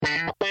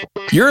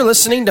You're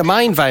listening to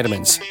Mind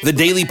Vitamins, the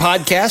daily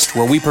podcast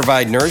where we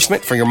provide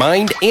nourishment for your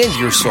mind and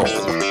your soul.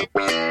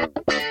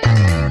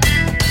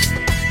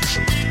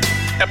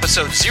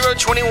 Episode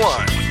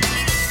 021.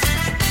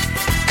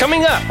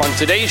 Coming up on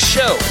today's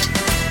show.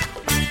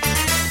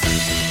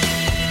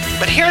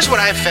 But here's what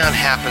I've found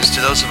happens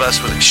to those of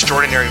us with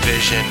extraordinary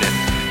vision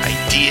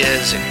and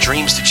ideas and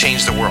dreams to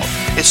change the world.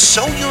 It's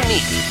so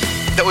unique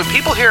that when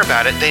people hear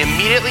about it, they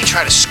immediately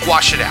try to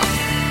squash it out.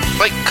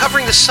 Like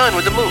covering the sun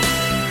with the moon.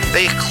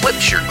 They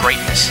eclipse your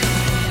greatness.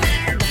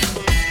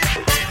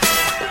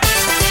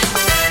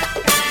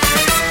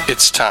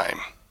 It's time.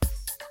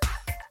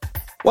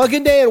 Well,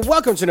 good day and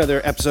welcome to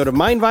another episode of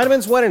Mind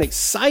Vitamins. What an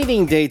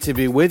exciting day to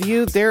be with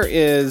you. There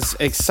is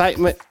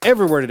excitement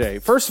everywhere today.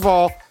 First of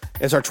all,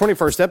 it's our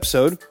 21st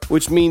episode,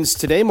 which means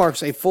today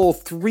marks a full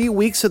 3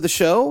 weeks of the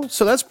show.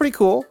 So that's pretty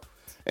cool.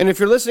 And if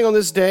you're listening on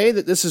this day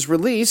that this is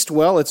released,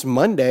 well, it's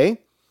Monday,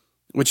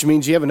 which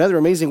means you have another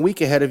amazing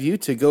week ahead of you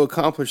to go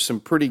accomplish some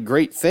pretty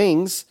great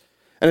things.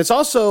 And it's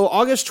also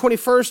August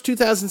 21st,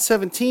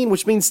 2017,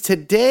 which means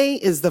today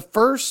is the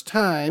first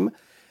time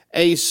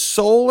a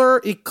solar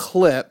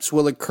eclipse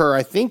will occur,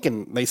 I think,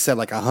 in, they said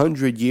like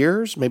 100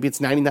 years, maybe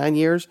it's 99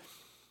 years.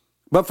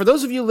 But for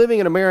those of you living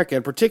in America,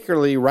 and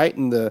particularly right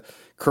in the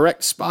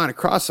correct spot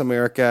across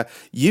America,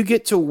 you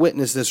get to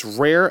witness this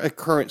rare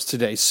occurrence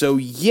today. So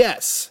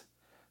yes,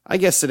 I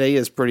guess today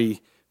is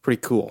pretty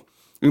cool.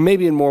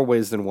 Maybe in more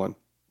ways than one.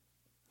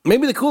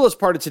 Maybe the coolest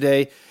part of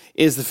today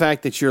is the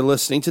fact that you're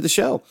listening to the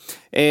show.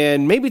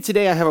 And maybe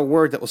today I have a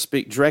word that will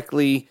speak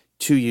directly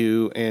to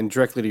you and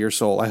directly to your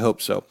soul. I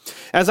hope so.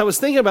 As I was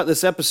thinking about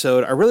this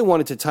episode, I really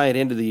wanted to tie it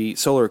into the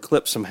solar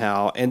eclipse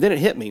somehow, and then it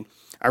hit me.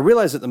 I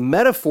realized that the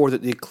metaphor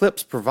that the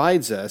eclipse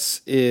provides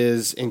us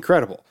is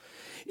incredible.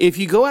 If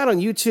you go out on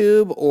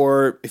YouTube,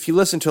 or if you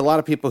listen to a lot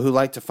of people who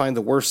like to find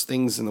the worst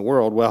things in the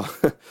world, well,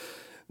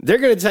 they're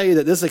going to tell you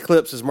that this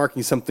eclipse is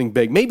marking something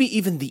big, maybe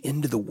even the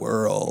end of the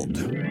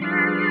world.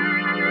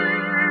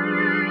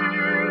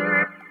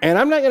 And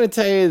I'm not going to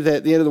tell you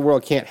that the end of the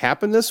world can't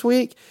happen this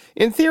week.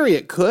 In theory,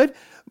 it could,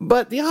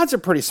 but the odds are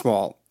pretty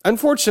small.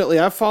 Unfortunately,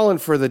 I've fallen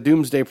for the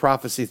doomsday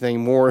prophecy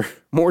thing more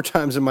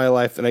times in my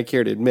life than I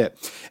care to admit.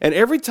 And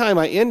every time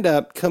I end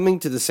up coming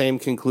to the same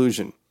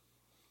conclusion.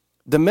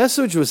 The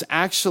message was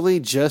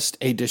actually just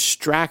a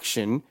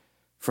distraction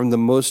from the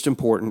most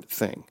important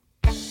thing.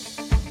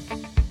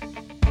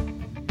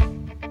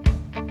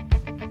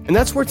 And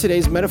that's where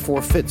today's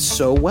metaphor fits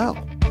so well.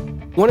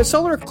 When a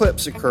solar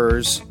eclipse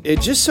occurs,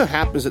 it just so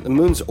happens that the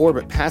moon's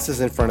orbit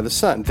passes in front of the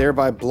sun,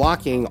 thereby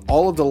blocking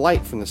all of the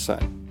light from the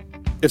sun.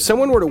 If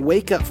someone were to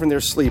wake up from their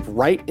sleep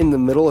right in the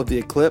middle of the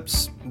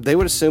eclipse, they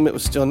would assume it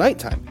was still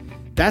nighttime.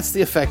 That's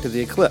the effect of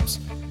the eclipse.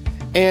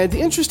 And the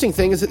interesting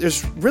thing is that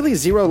there's really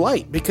zero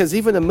light, because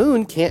even the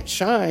moon can't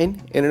shine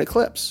in an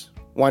eclipse.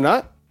 Why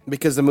not?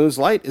 Because the moon's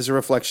light is a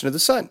reflection of the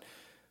sun.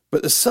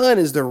 But the sun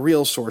is the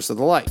real source of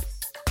the light.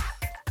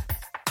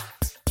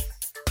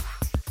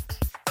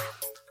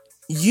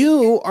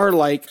 You are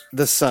like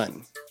the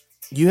sun.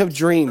 You have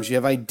dreams, you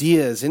have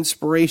ideas,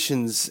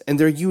 inspirations, and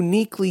they're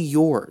uniquely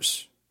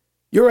yours.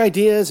 Your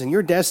ideas and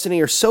your destiny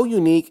are so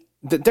unique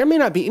that there may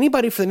not be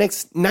anybody for the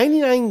next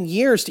 99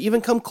 years to even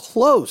come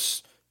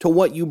close to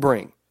what you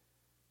bring.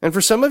 And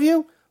for some of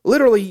you,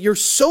 literally, you're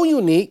so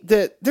unique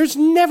that there's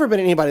never been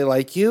anybody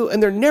like you,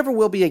 and there never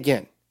will be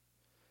again.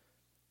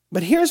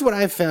 But here's what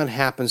I've found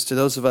happens to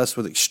those of us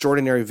with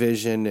extraordinary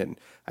vision and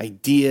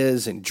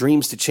ideas and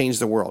dreams to change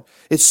the world.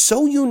 It's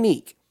so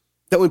unique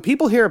that when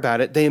people hear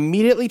about it, they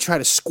immediately try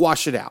to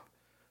squash it out.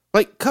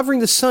 Like covering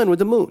the sun with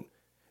the moon.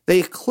 They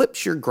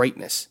eclipse your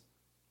greatness.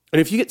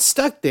 And if you get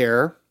stuck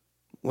there,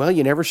 well,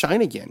 you never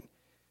shine again.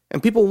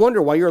 And people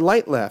wonder why your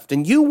light left.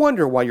 And you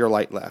wonder why your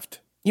light left.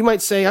 You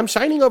might say, I'm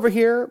shining over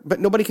here, but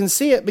nobody can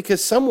see it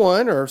because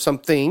someone or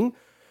something,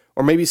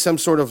 or maybe some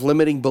sort of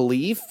limiting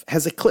belief,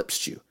 has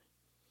eclipsed you.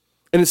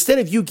 And instead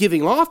of you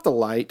giving off the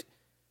light,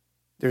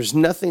 there's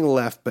nothing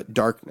left but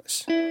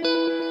darkness. You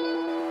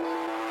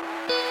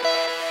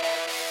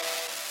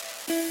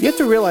have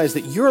to realize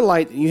that your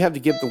light that you have to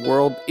give the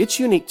world, it's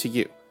unique to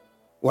you.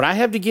 What I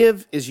have to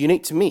give is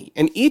unique to me.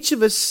 And each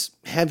of us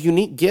have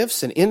unique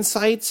gifts and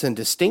insights and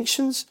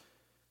distinctions.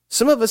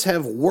 Some of us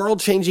have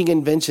world-changing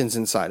inventions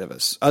inside of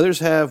us. Others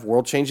have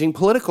world-changing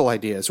political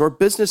ideas or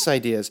business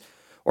ideas.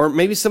 Or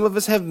maybe some of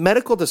us have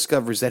medical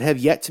discoveries that have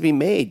yet to be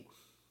made.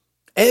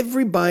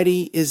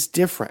 Everybody is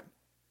different.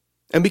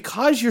 And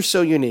because you're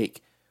so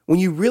unique, when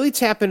you really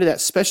tap into that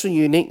special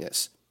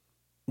uniqueness,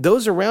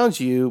 those around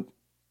you,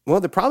 well,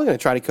 they're probably going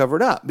to try to cover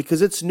it up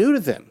because it's new to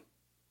them.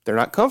 They're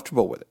not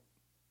comfortable with it.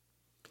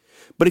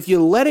 But if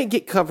you let it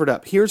get covered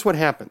up, here's what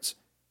happens.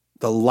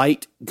 The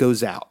light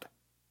goes out.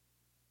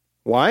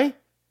 Why?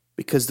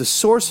 Because the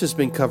source has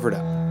been covered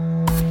up.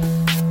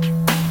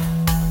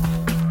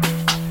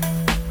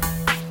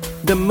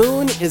 The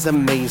moon is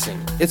amazing.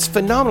 It's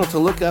phenomenal to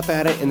look up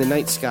at it in the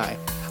night sky.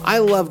 I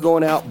love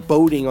going out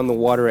boating on the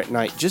water at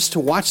night just to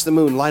watch the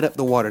moon light up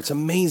the water. It's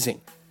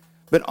amazing.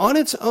 But on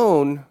its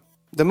own,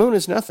 the moon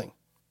is nothing.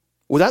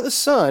 Without the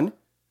sun,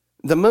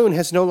 the moon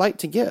has no light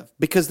to give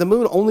because the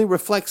moon only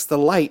reflects the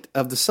light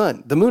of the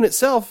sun. The moon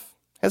itself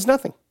has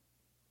nothing.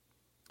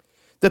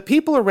 The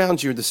people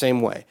around you are the same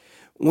way.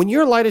 When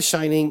your light is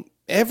shining,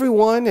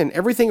 everyone and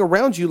everything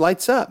around you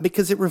lights up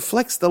because it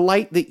reflects the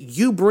light that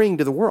you bring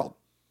to the world.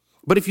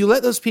 But if you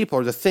let those people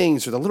or the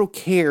things or the little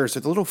cares or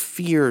the little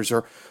fears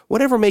or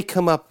whatever may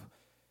come up,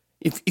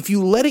 if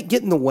you let it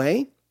get in the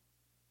way,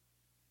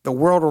 the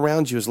world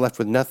around you is left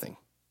with nothing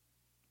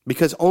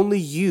because only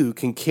you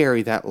can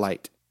carry that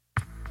light.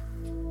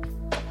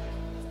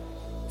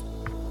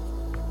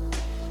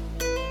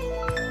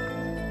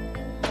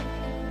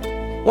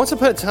 Once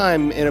upon a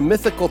time, in a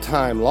mythical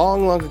time,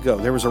 long, long ago,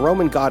 there was a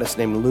Roman goddess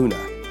named Luna,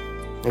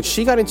 and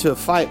she got into a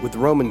fight with the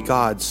Roman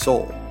god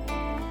Sol.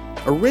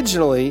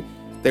 Originally,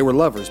 they were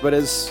lovers, but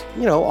as,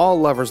 all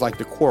lovers like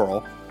to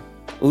quarrel,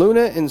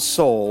 Luna and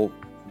Sol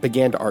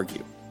began to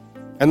argue.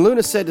 And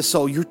Luna said to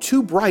Sol, "You're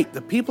too bright.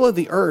 The people of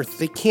the earth,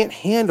 they can't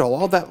handle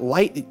all that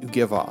light that you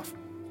give off.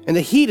 And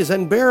the heat is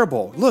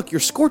unbearable. Look, you're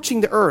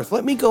scorching the earth.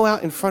 Let me go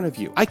out in front of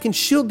you. I can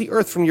shield the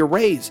earth from your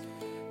rays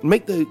and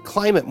make the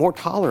climate more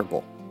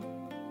tolerable.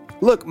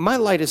 Look, my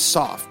light is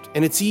soft,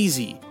 and it's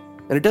easy,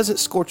 and it doesn't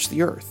scorch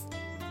the earth."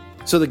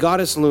 So the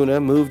goddess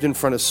Luna moved in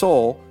front of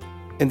Sol,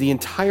 and the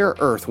entire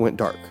earth went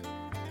dark.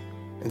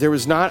 And there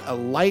was not a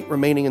light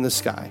remaining in the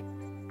sky.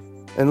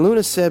 And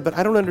Luna said, "But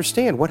I don't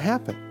understand. What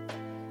happened?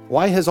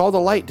 Why has all the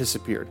light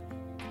disappeared?"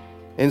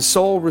 And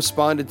Sol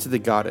responded to the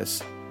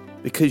goddess,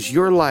 "Because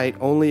your light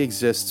only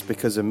exists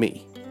because of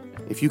me.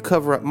 If you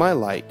cover up my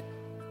light,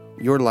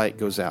 your light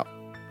goes out."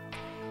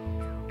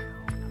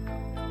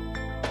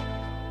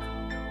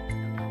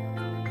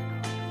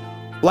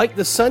 Like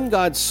the sun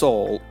god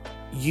Sol,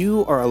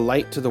 you are a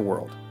light to the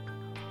world.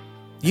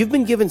 You've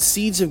been given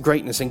seeds of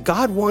greatness, and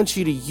God wants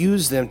you to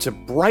use them to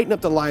brighten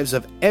up the lives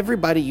of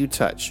everybody you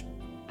touch.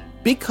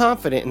 Be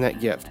confident in that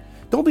gift.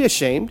 Don't be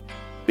ashamed,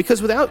 because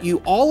without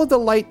you, all of the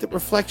light that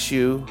reflects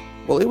you,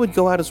 well, it would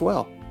go out as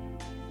well.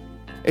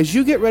 As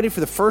you get ready for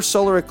the first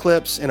solar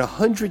eclipse in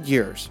 100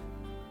 years,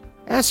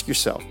 ask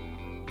yourself,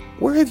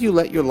 where have you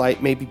let your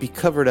light maybe be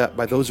covered up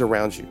by those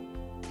around you?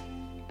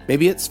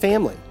 Maybe it's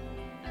family.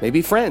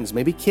 Maybe friends,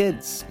 maybe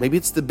kids, maybe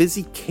it's the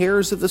busy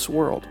cares of this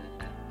world.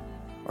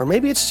 Or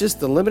maybe it's just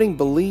the limiting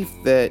belief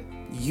that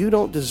you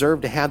don't deserve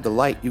to have the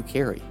light you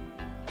carry.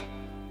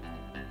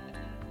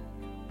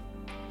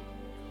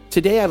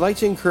 Today, I'd like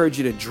to encourage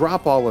you to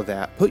drop all of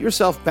that, put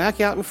yourself back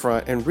out in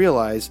front, and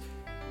realize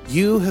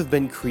you have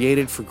been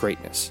created for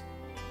greatness.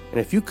 And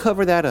if you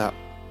cover that up,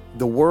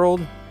 the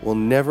world will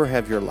never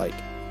have your light.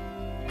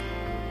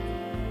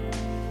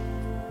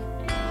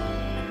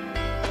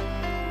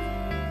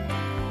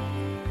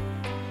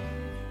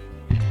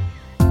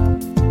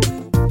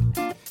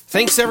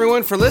 Thanks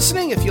everyone for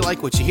listening. If you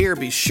like what you hear,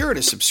 be sure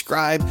to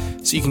subscribe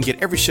so you can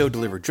get every show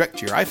delivered direct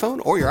to your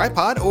iPhone or your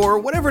iPod or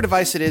whatever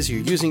device it is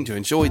you're using to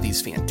enjoy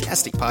these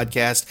fantastic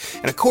podcasts.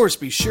 And of course,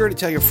 be sure to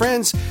tell your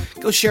friends,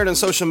 go share it on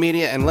social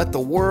media, and let the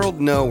world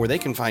know where they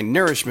can find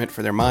nourishment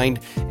for their mind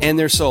and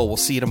their soul. We'll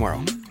see you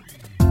tomorrow.